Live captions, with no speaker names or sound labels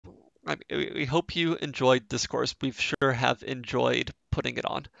we hope you enjoyed this course. We sure have enjoyed putting it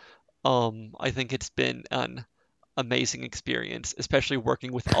on. I think it's been an amazing experience, especially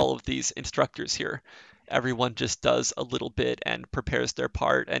working with all of these instructors here. Everyone just does a little bit and prepares their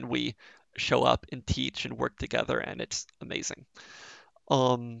part, and we show up and teach and work together, and it's amazing.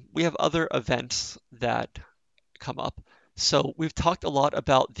 We have other events that come up. So we've talked a lot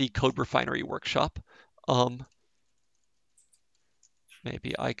about the Code Refinery workshop. Um,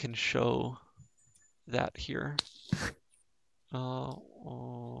 Maybe I can show that here.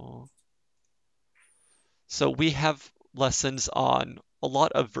 So we have lessons on a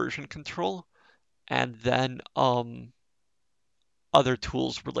lot of version control and then other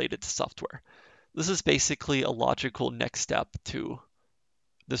tools related to software. This is basically a logical next step to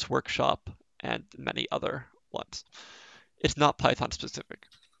this workshop and many other ones. It's not Python specific.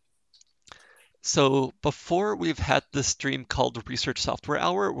 So before we've had this stream called Research Software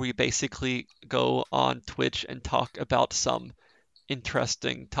Hour, we basically go on Twitch and talk about some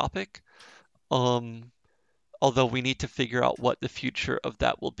interesting topic. Although we need to figure out what the future of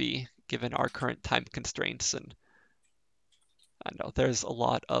that will be given our current time constraints, and I know there's a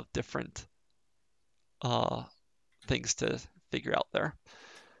lot of different things to figure out there.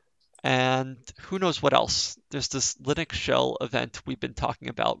 And who knows what else? There's this Linux shell event we've been talking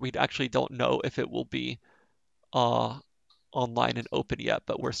about. We actually don't know if it will be online and open yet,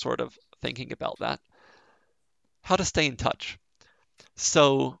 but we're sort of thinking about that. How to stay in touch.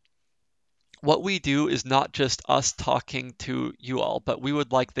 So what we do is not just us talking to you all, but we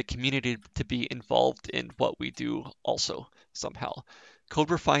would like the community to be involved in what we do also somehow.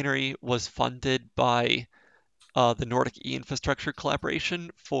 Code Refinery was funded by the Nordic e-infrastructure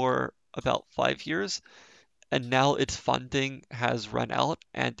collaboration for about 5 years, and now its funding has run out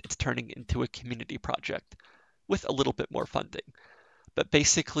and it's turning into a community project with a little bit more funding. But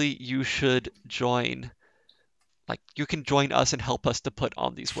basically, you should join, you can join us and help us to put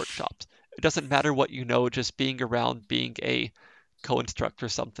on these workshops. It doesn't matter what you know, just being around, being a co-instructor,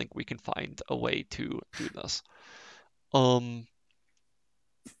 something we can find a way to do this.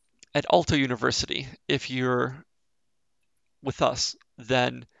 At Aalto University, if you're with us,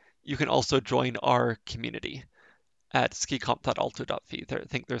 then you can also join our community at skicomp.aalto.fi. I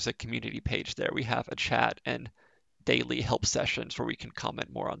think there's a community page there. We have a chat and daily help sessions where we can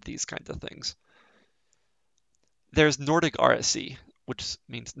comment more on these kinds of things. There's Nordic RSE, which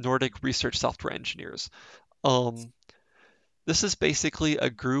means Nordic Research Software Engineers. This is basically a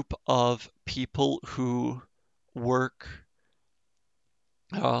group of people who work,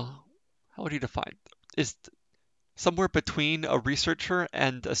 how would you define? Is somewhere between a researcher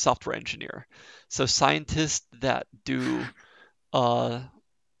and a software engineer. So scientists that do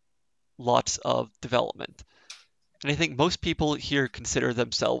lots of development. And I think most people here consider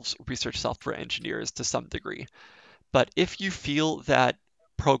themselves research software engineers to some degree. But if you feel that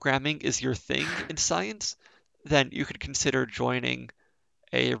programming is your thing in science, then you could consider joining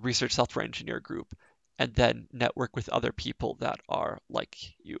a research software engineer group and then network with other people that are like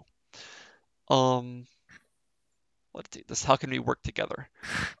you. Let's do this. How can we work together?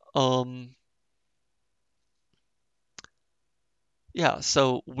 Yeah,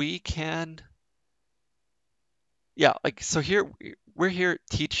 so we can, yeah, so here we're here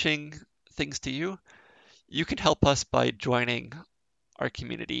teaching things to you. You can help us by joining our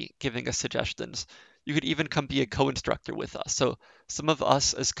community, giving us suggestions. You could even come be a co-instructor with us. So some of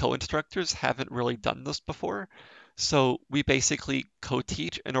us as co-instructors haven't really done this before. So we basically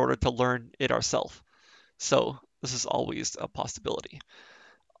co-teach in order to learn it ourselves. So this is always a possibility.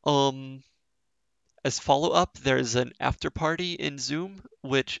 As follow-up, there's an after party in Zoom,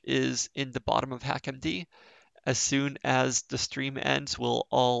 which is in the bottom of HackMD. As soon as the stream ends, we'll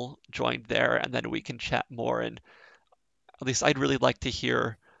all join there and then we can chat more. And at least I'd really like to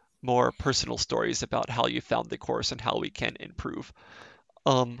hear more personal stories about how you found the course and how we can improve.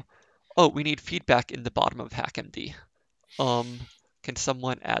 Oh, we need feedback in the bottom of HackMD. Can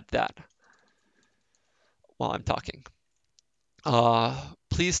someone add that while I'm talking?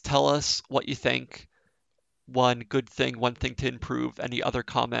 Please tell us what you think. One good thing, one thing to improve, any other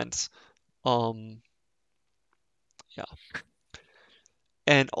comments. Yeah.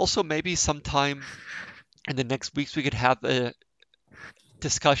 And also maybe sometime in the next weeks we could have a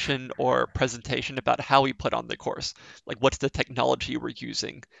discussion or presentation about how we put on the course. Like what's the technology we're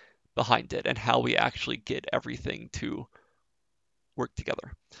using behind it and how we actually get everything to work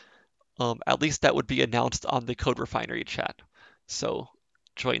together. At least that would be announced on the Code Refinery chat. So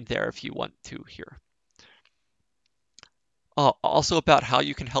join there if you want to hear. Also about how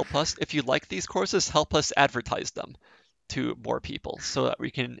you can help us. If you like these courses, help us advertise them to more people so that we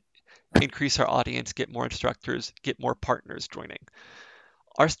can increase our audience, get more instructors, get more partners joining.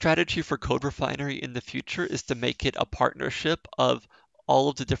 Our strategy for Code Refinery in the future is to make it a partnership of all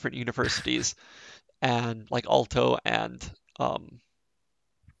of the different universities and like Aalto and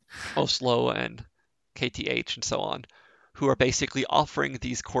Oslo and KTH and so on, who are basically offering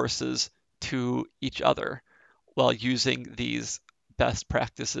these courses to each other while using these best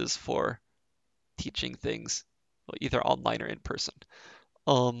practices for teaching things, either online or in person.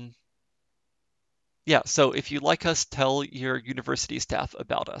 Yeah, so if you'd like us, tell your university staff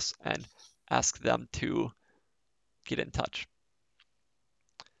about us and ask them to get in touch.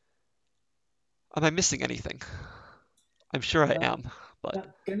 Am I missing anything? I'm sure I am,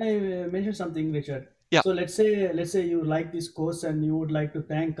 but Can I mention something, Richard? yeah. So let's say you like this course and you would like to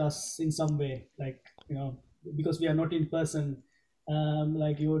thank us in some way, like because we are not in person.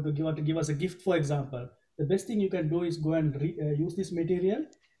 Like you would give us a gift, for example. The best thing you can do is go and use this material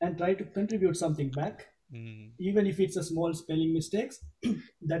and try to contribute something back, Mm, even if it's a small spelling mistakes.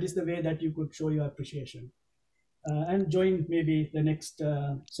 That is the way that you could show your appreciation. And join maybe the next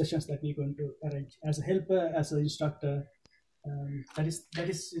sessions that we're going to arrange as a helper, as an instructor. That is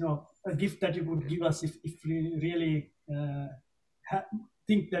a gift that you could give us if we really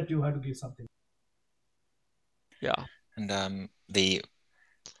think that you have to give something. yeah. And the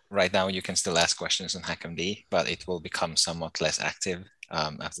right now you can still ask questions on HackMD, but it will become somewhat less active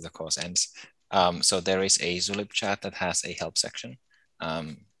after the course ends. So there is a Zulip chat that has a help section.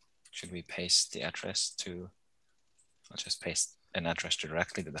 Should we paste the address to? I'll just paste an address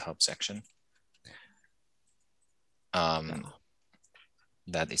directly to the help section.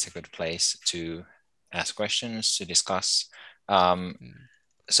 That is a good place to ask questions, to discuss.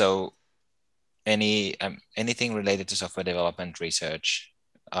 So anything related to software development research,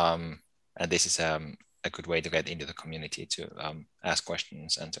 and this is a good way to get into the community to ask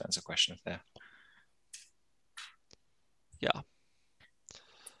questions and to answer questions there. Yeah.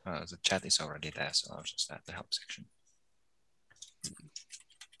 The chat is already there, so I'll just add the help section.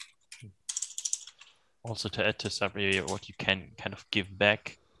 Also to add to SciPy, what you can kind of give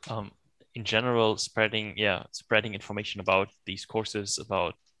back, in general, spreading information about these courses,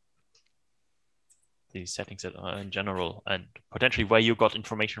 about these settings in general, and potentially where you got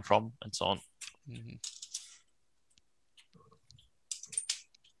information from and so on.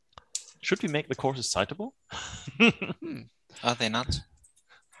 Should we make the courses citable? Are they not?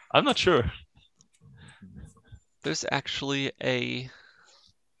 I'm not sure. There's actually a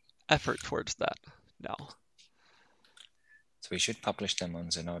effort towards that now. So we should publish them on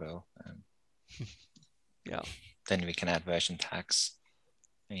Zenodo. Yeah. Then we can add version tags.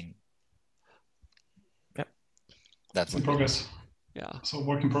 I mean, yeah, that's in progress. Yeah. So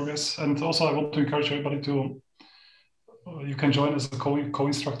work in progress. And also I want to encourage everybody to, you can join as a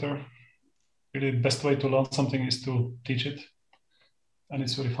co-instructor. Really the best way to learn something is to teach it. And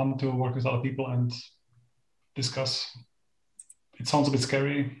it's really fun to work with other people and discuss. It sounds a bit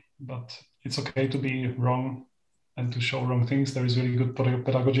scary, but it's okay to be wrong and to show wrong things. There is really good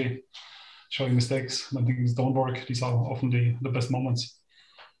pedagogy, showing mistakes when things don't work. These are often the best moments.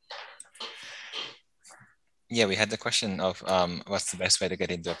 Yeah, we had the question of what's the best way to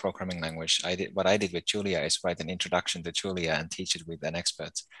get into a programming language. What I did with Julia is write an introduction to Julia and teach it with an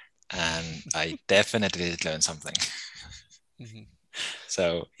expert. And I definitely did learn something.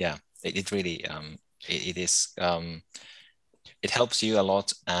 So yeah, it really, it is, it helps you a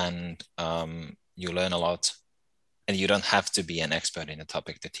lot, and you learn a lot, and you don't have to be an expert in a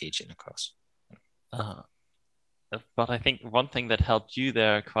topic to teach in a course. But I think one thing that helped you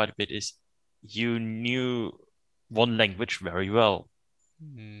there quite a bit is you knew one language very well.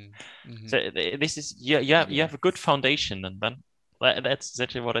 So this is, you have a good foundation, and then that's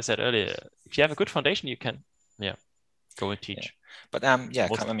exactly what I said earlier. If you have a good foundation, you can go and teach. But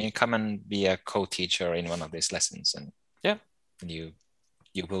come and be a co-teacher in one of these lessons, and you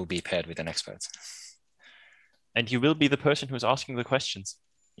will be paired with an expert. And you will be the person who's asking the questions.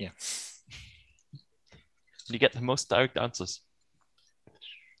 Yeah. You get the most direct answers.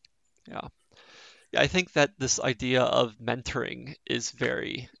 Yeah. I think that this idea of mentoring is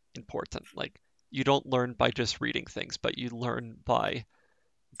very important. Like, you don't learn by just reading things, but you learn by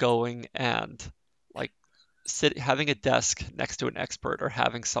going and like having a desk next to an expert or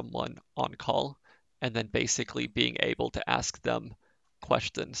having someone on call, and then basically being able to ask them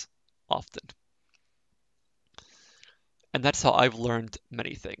questions often. And that's how I've learned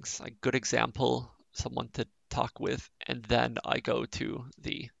many things. A good example, someone to talk with, and then I go to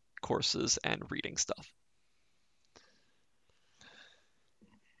the courses and reading stuff.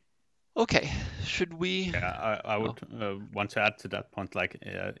 Okay, should we? Yeah, I would want to add to that point, like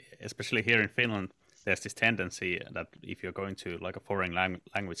especially here in Finland, there's this tendency that if you're going to like a foreign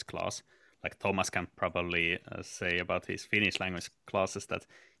language class, like Thomas can probably say about his Finnish language classes, that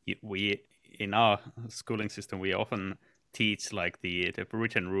we in our schooling system we often teach like the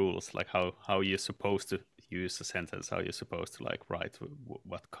written rules, like how you're supposed to use a sentence, how you're supposed to like write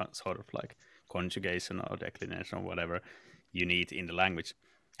what sort of like conjugation or declination or whatever you need in the language,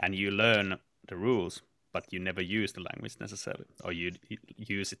 and you learn the rules, but you never use the language necessarily, or you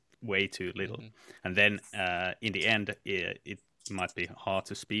use it way too little. And then in the end, it might be hard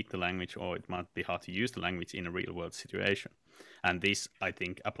to speak the language, or it might be hard to use the language in a real world situation. And this, I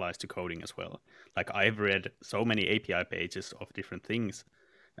think, applies to coding as well. Like I've read so many API pages of different things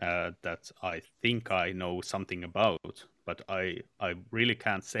that I think I know something about, but I really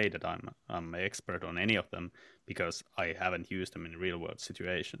can't say that I'm an expert on any of them because I haven't used them in real world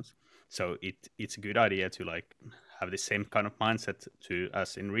situations. So it's a good idea to like have the same kind of mindset to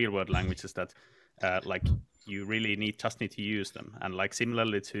as in real world languages, that like you really just need to use them. And like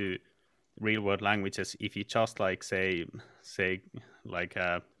similarly to real world languages, if you just like say like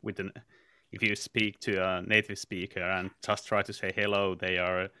if you speak to a native speaker and just try to say hello, they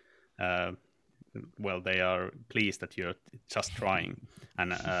are they are pleased that you're just trying.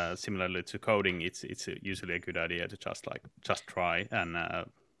 And similarly to coding, it's usually a good idea to just try, and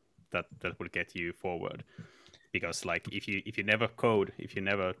that will get you forward. Because like if you never code, if you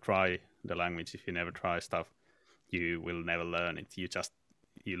never try the language, if you never try stuff, you will never learn it.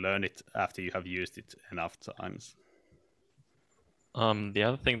 You learn it after you have used it enough times. The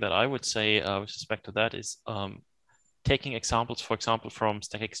other thing that I would say with respect to that is taking examples, for example, from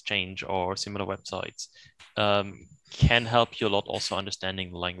Stack Exchange or similar websites can help you a lot also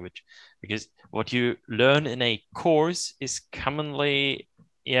understanding the language. Because what you learn in a course is commonly,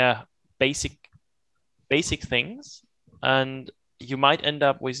 basic things, and you might end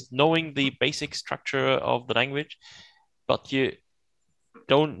up with knowing the basic structure of the language, but you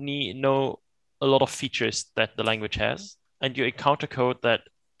don't know a lot of features that the language has, and you encounter code that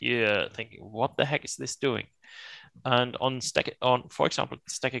you're thinking, what the heck is this doing? And for example,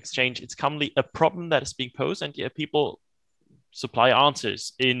 Stack Exchange, it's commonly a problem that is being posed, and people supply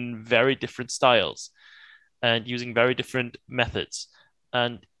answers in very different styles and using very different methods.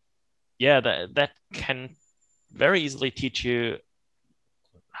 And that can very easily teach you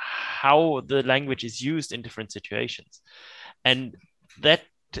how the language is used in different situations. And that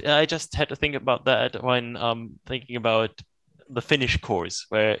I just had to think about that when thinking about the Finnish course,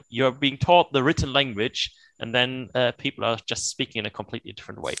 where you're being taught the written language, and then people are just speaking in a completely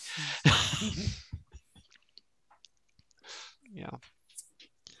different way. Yeah.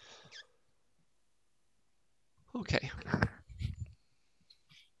 Okay.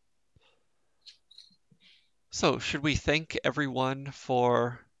 So should we thank everyone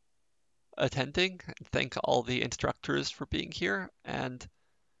for attending, and thank all the instructors for being here, and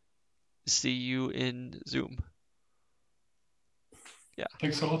see you in Zoom? Yeah.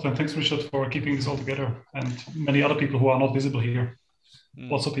 Thanks a lot, and thanks, Richard, for keeping this all together, and many other people who are not visible here.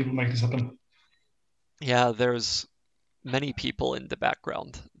 Lots of people make this happen. Yeah, there's many people in the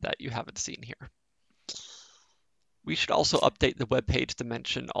background that you haven't seen here. We should also update the webpage to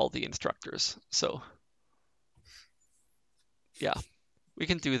mention all the instructors. So yeah, we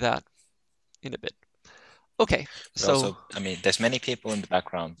can do that in a bit. Okay, But so also, I mean, there's many people in the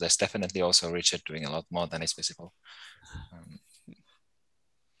background. There's definitely also Richard doing a lot more than is visible.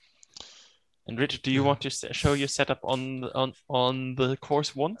 And Richard, do you want to show your setup on the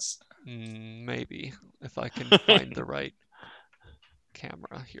course once? Maybe, if I can find the right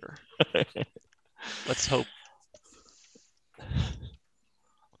camera here. Let's hope.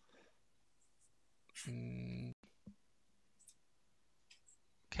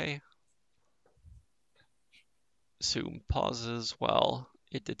 Okay. Zoom pauses while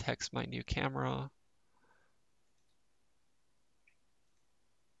it detects my new camera.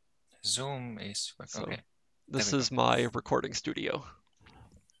 Zoom is So okay. This is my recording studio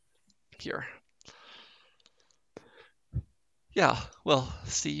here. Yeah, well,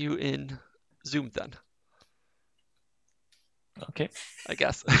 see you in Zoom then. Okay. I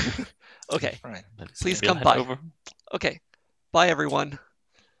guess. Okay. All right. Please come by. Okay. Bye, everyone.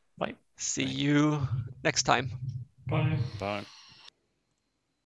 Bye. See you next time. Bye. Bye.